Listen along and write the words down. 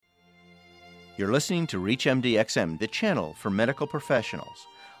You're listening to ReachMD XM, the channel for medical professionals.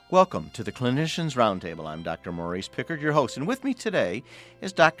 Welcome to the Clinicians Roundtable. I'm Dr. Maurice Pickard, your host, and with me today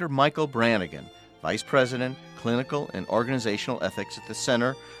is Dr. Michael Brannigan, Vice President, Clinical and Organizational Ethics at the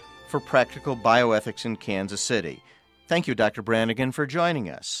Center for Practical Bioethics in Kansas City. Thank you, Dr. Brannigan, for joining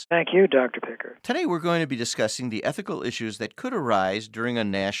us. Thank you, Dr. Pickard. Today we're going to be discussing the ethical issues that could arise during a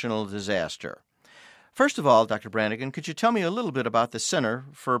national disaster. First of all, Dr. Brannigan, could you tell me a little bit about the Center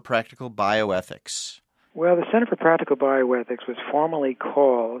for Practical Bioethics? Well, the Center for Practical Bioethics was formerly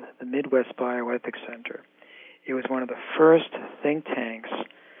called the Midwest Bioethics Center. It was one of the first think tanks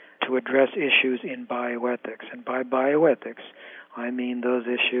to address issues in bioethics. And by bioethics, I mean those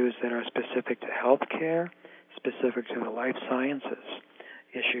issues that are specific to healthcare, specific to the life sciences,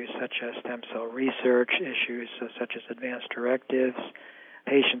 issues such as stem cell research, issues such as advanced directives,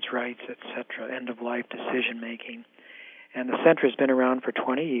 patients' rights, etc., end-of-life decision-making. And the center has been around for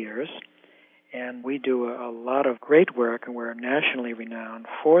 20 years, and we do a lot of great work, and we're nationally renowned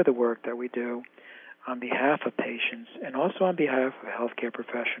for the work that we do on behalf of patients and also on behalf of healthcare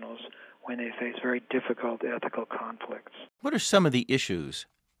professionals when they face very difficult ethical conflicts. What are some of the issues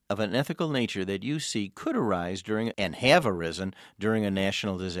of an ethical nature that you see could arise during and have arisen during a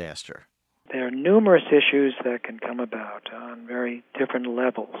national disaster? There are numerous issues that can come about on very different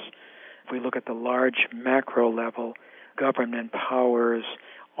levels. If we look at the large macro level, government powers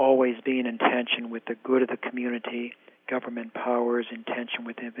always being in tension with the good of the community, government powers in tension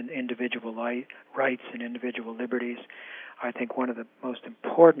with individual rights and individual liberties. I think one of the most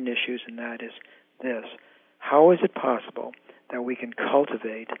important issues in that is this: how is it possible that we can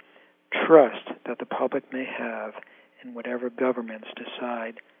cultivate trust that the public may have in whatever governments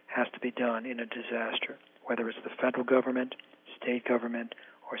decide has to be done in a disaster, whether it's the federal government, state government,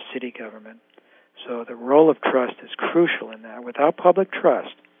 or city government. So the role of trust is crucial in that. Without public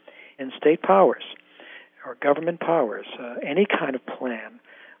trust in state powers or government powers, any kind of plan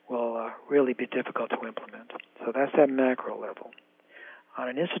will really be difficult to implement. So that's that macro level. On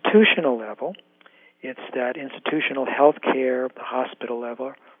an institutional level, it's that institutional health care, the hospital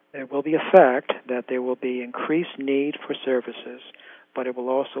level. There will be a fact that there will be increased need for services, but it will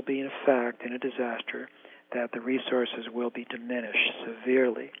also be a fact in a disaster that the resources will be diminished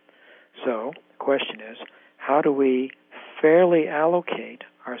severely. So the question is, how do we fairly allocate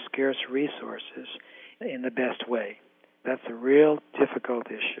our scarce resources in the best way? That's a real difficult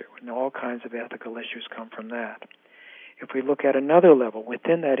issue, and all kinds of ethical issues come from that. If we look at another level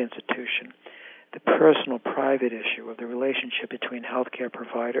within that institution, the personal, private issue of the relationship between healthcare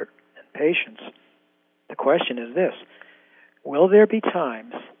provider and patients, the question is this: will there be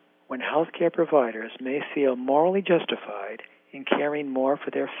times when healthcare providers may feel morally justified in caring more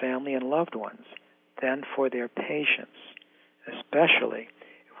for their family and loved ones than for their patients, especially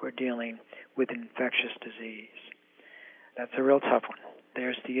if we're dealing with infectious disease? That's a real tough one.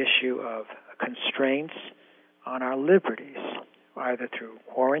 There's the issue of constraints on our liberties, either through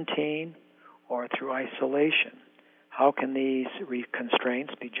quarantine or through isolation. How can these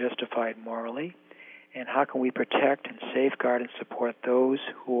constraints be justified morally? And how can we protect and safeguard and support those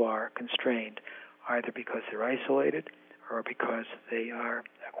who are constrained, either because they're isolated or because they are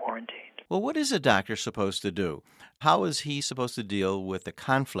quarantined? Well, what is a doctor supposed to do? How is he supposed to deal with the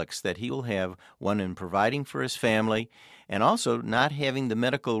conflicts that he will have, one in providing for his family and also not having the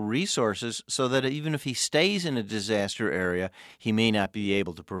medical resources so that even if he stays in a disaster area, he may not be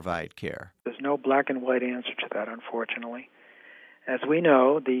able to provide care? There's no black and white answer to that, unfortunately. As we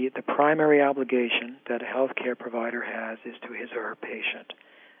know, the primary obligation that a healthcare provider has is to his or her patient.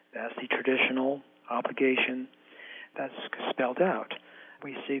 That's the traditional obligation that's spelled out.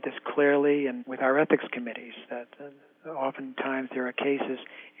 We see this clearly and with our ethics committees, that oftentimes there are cases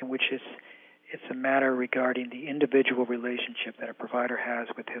in which it's a matter regarding the individual relationship that a provider has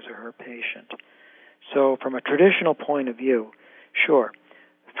with his or her patient. So from a traditional point of view, sure,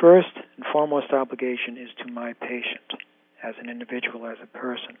 first and foremost obligation is to my patient as an individual, as a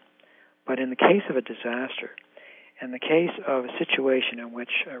person. But in the case of a disaster, in the case of a situation in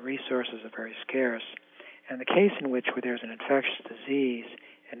which resources are very scarce, and the case in which where there's an infectious disease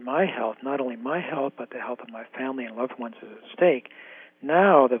and my health, not only my health, but the health of my family and loved ones is at stake,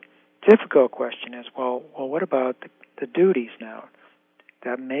 now the difficult question is, well, what about the duties now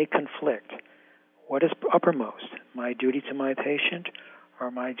that may conflict? What is uppermost, my duty to my patient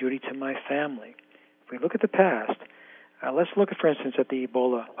or my duty to my family? If we look at the past, let's look, for instance, at the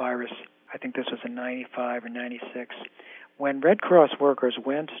Ebola virus. I think this was in 95 or 96. When Red Cross workers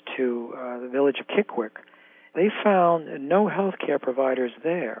went to the village of Kikwik, they found no healthcare providers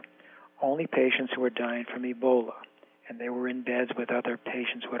there, only patients who were dying from Ebola, and they were in beds with other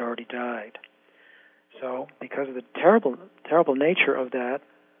patients who had already died. So, because of the terrible nature of the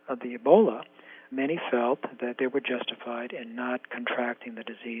Ebola, many felt that they were justified in not contracting the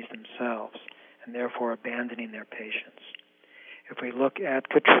disease themselves and therefore abandoning their patients. If we look at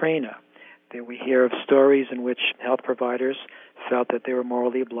Katrina, we hear of stories in which health providers felt that they were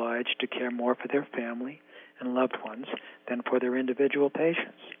morally obliged to care more for their family and loved ones than for their individual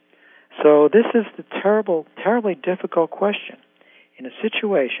patients. So this is the terribly difficult question. In a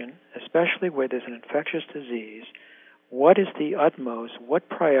situation, especially where there's an infectious disease, what is the utmost, what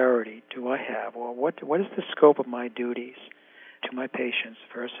priority do I have, or what is the scope of my duties to my patients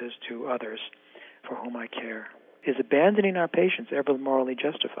versus to others for whom I care? Is abandoning our patients ever morally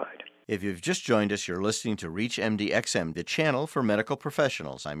justified? If you've just joined us, you're listening to ReachMD XM, the channel for medical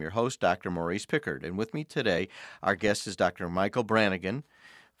professionals. I'm your host, Dr. Maurice Pickard, and with me today, our guest is Dr. Michael Brannigan,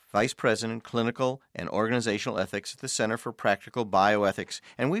 Vice President, Clinical and Organizational Ethics at the Center for Practical Bioethics,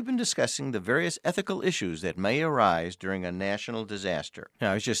 and we've been discussing the various ethical issues that may arise during a national disaster.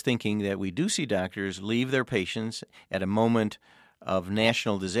 Now, I was just thinking that we do see doctors leave their patients at a moment of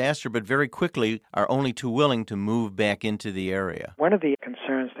national disaster, but very quickly are only too willing to move back into the area. One of the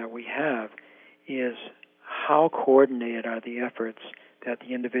concerns that we have is how coordinated are the efforts that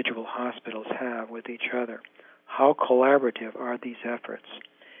the individual hospitals have with each other? How collaborative are these efforts?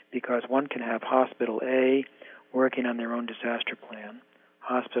 Because one can have Hospital A working on their own disaster plan,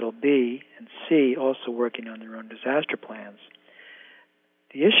 Hospital B and C also working on their own disaster plans.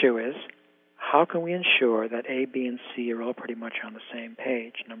 The issue is, how can we ensure that A, B, and C are all pretty much on the same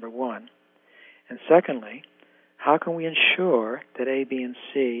page, number one? And secondly, how can we ensure that A, B, and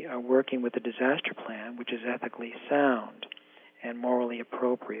C are working with a disaster plan which is ethically sound and morally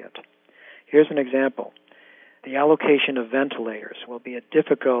appropriate? Here's an example. The allocation of ventilators will be a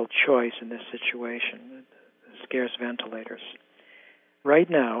difficult choice in this situation, scarce ventilators. Right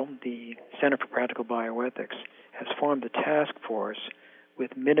now, the Center for Practical Bioethics has formed a task force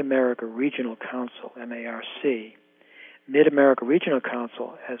with Mid-America Regional Council, MARC. Mid-America Regional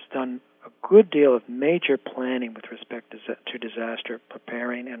Council has done a good deal of major planning with respect to disaster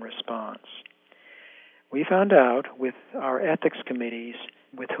preparing and response. We found out with our ethics committees,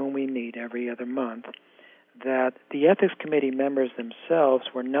 with whom we meet every other month, that the ethics committee members themselves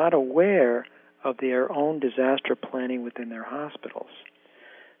were not aware of their own disaster planning within their hospitals.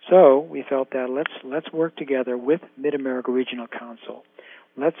 So we felt that let's work together with Mid-America Regional Council.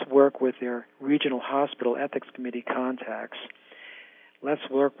 Let's work with their regional hospital ethics committee contacts. Let's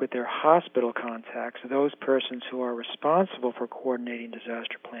work with their hospital contacts, those persons who are responsible for coordinating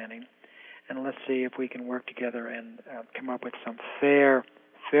disaster planning, and let's see if we can work together and come up with some fair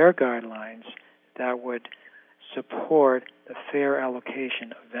guidelines that would support the fair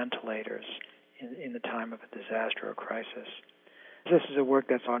allocation of ventilators in the time of a disaster or crisis. This is a work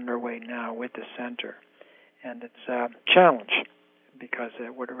that's underway now with the center, and it's a challenge because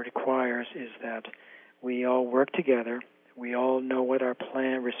what it requires is that we all work together, we all know what our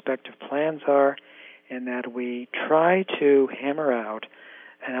respective plans are, and that we try to hammer out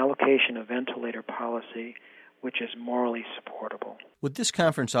an allocation of ventilator policy which is morally supportable. Would this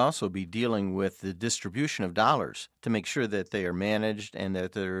conference also be dealing with the distribution of dollars to make sure that they are managed and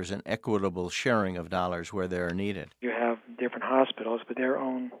that there is an equitable sharing of dollars where they are needed? You have different hospitals, but their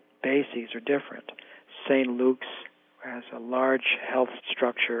own bases are different. St. Luke's has a large health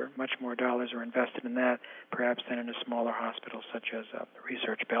structure. Much more dollars are invested in that, perhaps, than in a smaller hospital such as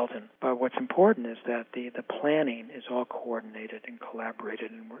Research Belton. But what's important is that the planning is all coordinated and collaborated,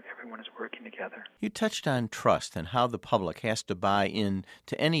 and everyone is working together. You touched on trust and how the public has to buy in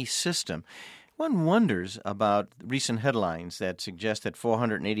to any system. One wonders about recent headlines that suggest that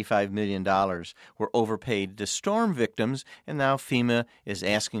 $485 million were overpaid to storm victims, and now FEMA is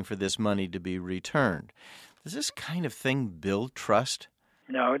asking for this money to be returned. Does this kind of thing build trust?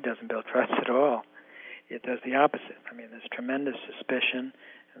 No, it doesn't build trust at all. It does the opposite. I mean, there's tremendous suspicion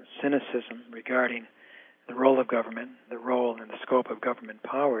and cynicism regarding the role of government, the role and the scope of government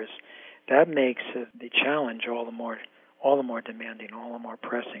powers. That makes the challenge all the more demanding, all the more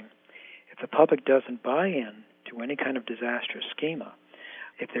pressing. If the public doesn't buy in to any kind of disaster schema,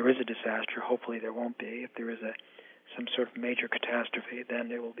 if there is a disaster, hopefully there won't be. If there is some sort of major catastrophe, then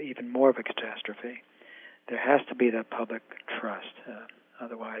there will be even more of a catastrophe. There has to be that public trust.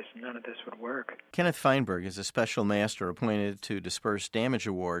 Otherwise, none of this would work. Kenneth Feinberg is a special master appointed to disperse damage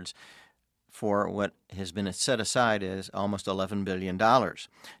awards for what has been set aside as almost $11 billion.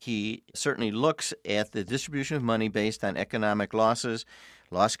 He certainly looks at the distribution of money based on economic losses,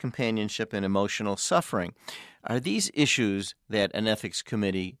 lost companionship, and emotional suffering. Are these issues that an ethics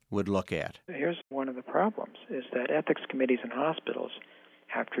committee would look at? Here's one of the problems, is that ethics committees in hospitals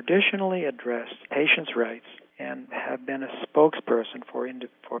have traditionally addressed patients' rights and have been a spokesperson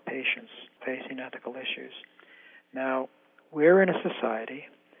for patients facing ethical issues. Now, we're in a society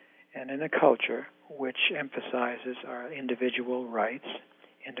and in a culture which emphasizes our individual rights,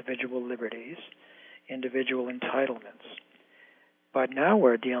 individual liberties, individual entitlements. But now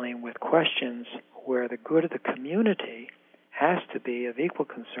we're dealing with questions where the good of the community has to be of equal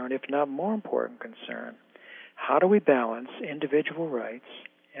concern, if not more important concern. How do we balance individual rights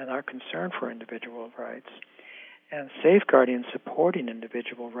and our concern for individual rights and safeguarding and supporting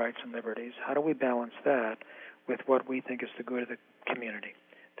individual rights and liberties? How do we balance that with what we think is the good of the community?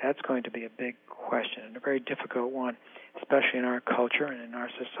 That's going to be a big question and a very difficult one, especially in our culture and in our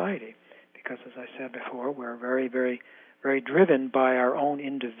society, because, as I said before, we're very, very, very driven by our own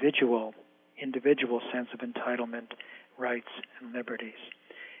individual sense of entitlement, rights, and liberties.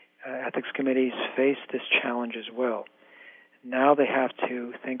 Ethics committees face this challenge as well. Now they have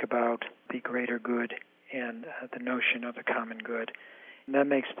to think about the greater good and the notion of the common good. And that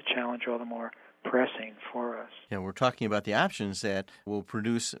makes the challenge all the more pressing for us. Yeah, we're talking about the options that will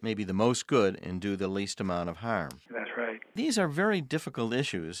produce maybe the most good and do the least amount of harm. That's right. These are very difficult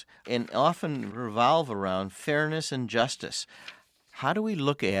issues and often revolve around fairness and justice. How do we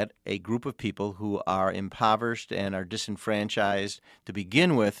look at a group of people who are impoverished and are disenfranchised to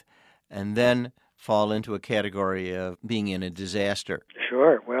begin with and then fall into a category of being in a disaster?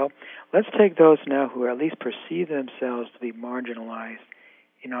 Sure. Well, let's take those now who at least perceive themselves to be marginalized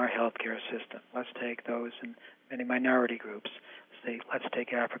in our healthcare system. Let's take those in many minority groups. Let's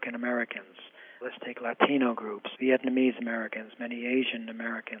take African Americans. Let's take Latino groups, Vietnamese Americans, many Asian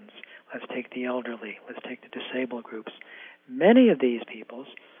Americans. Let's take the elderly. Let's take the disabled groups. Many of these peoples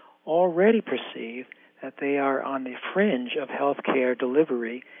already perceive that they are on the fringe of healthcare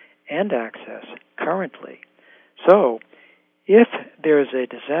delivery and access currently. So, if there is a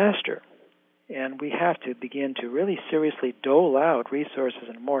disaster and we have to begin to really seriously dole out resources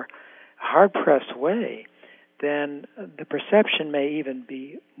in a more hard-pressed way, then the perception may even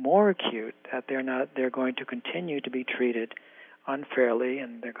be more acute that they're going to continue to be treated unfairly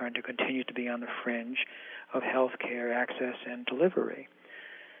and they're going to continue to be on the fringe of health care access and delivery.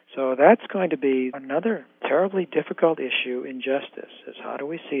 So that's going to be another terribly difficult issue in justice, is how do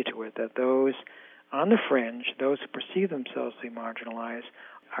we see to it that those on the fringe, those who perceive themselves to be marginalized,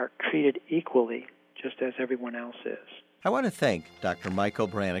 are treated equally just as everyone else is. I want to thank Dr. Michael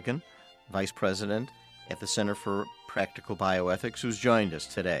Brannigan, Vice President at the Center for Practical Bioethics, who's joined us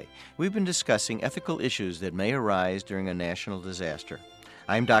today. We've been discussing ethical issues that may arise during a national disaster.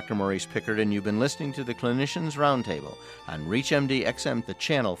 I'm Dr. Maurice Pickard, and you've been listening to the Clinicians Roundtable on ReachMD XM, the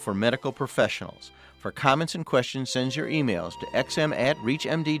channel for medical professionals. For comments and questions, send your emails to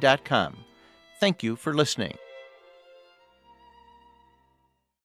xm@reachmd.com. Thank you for listening.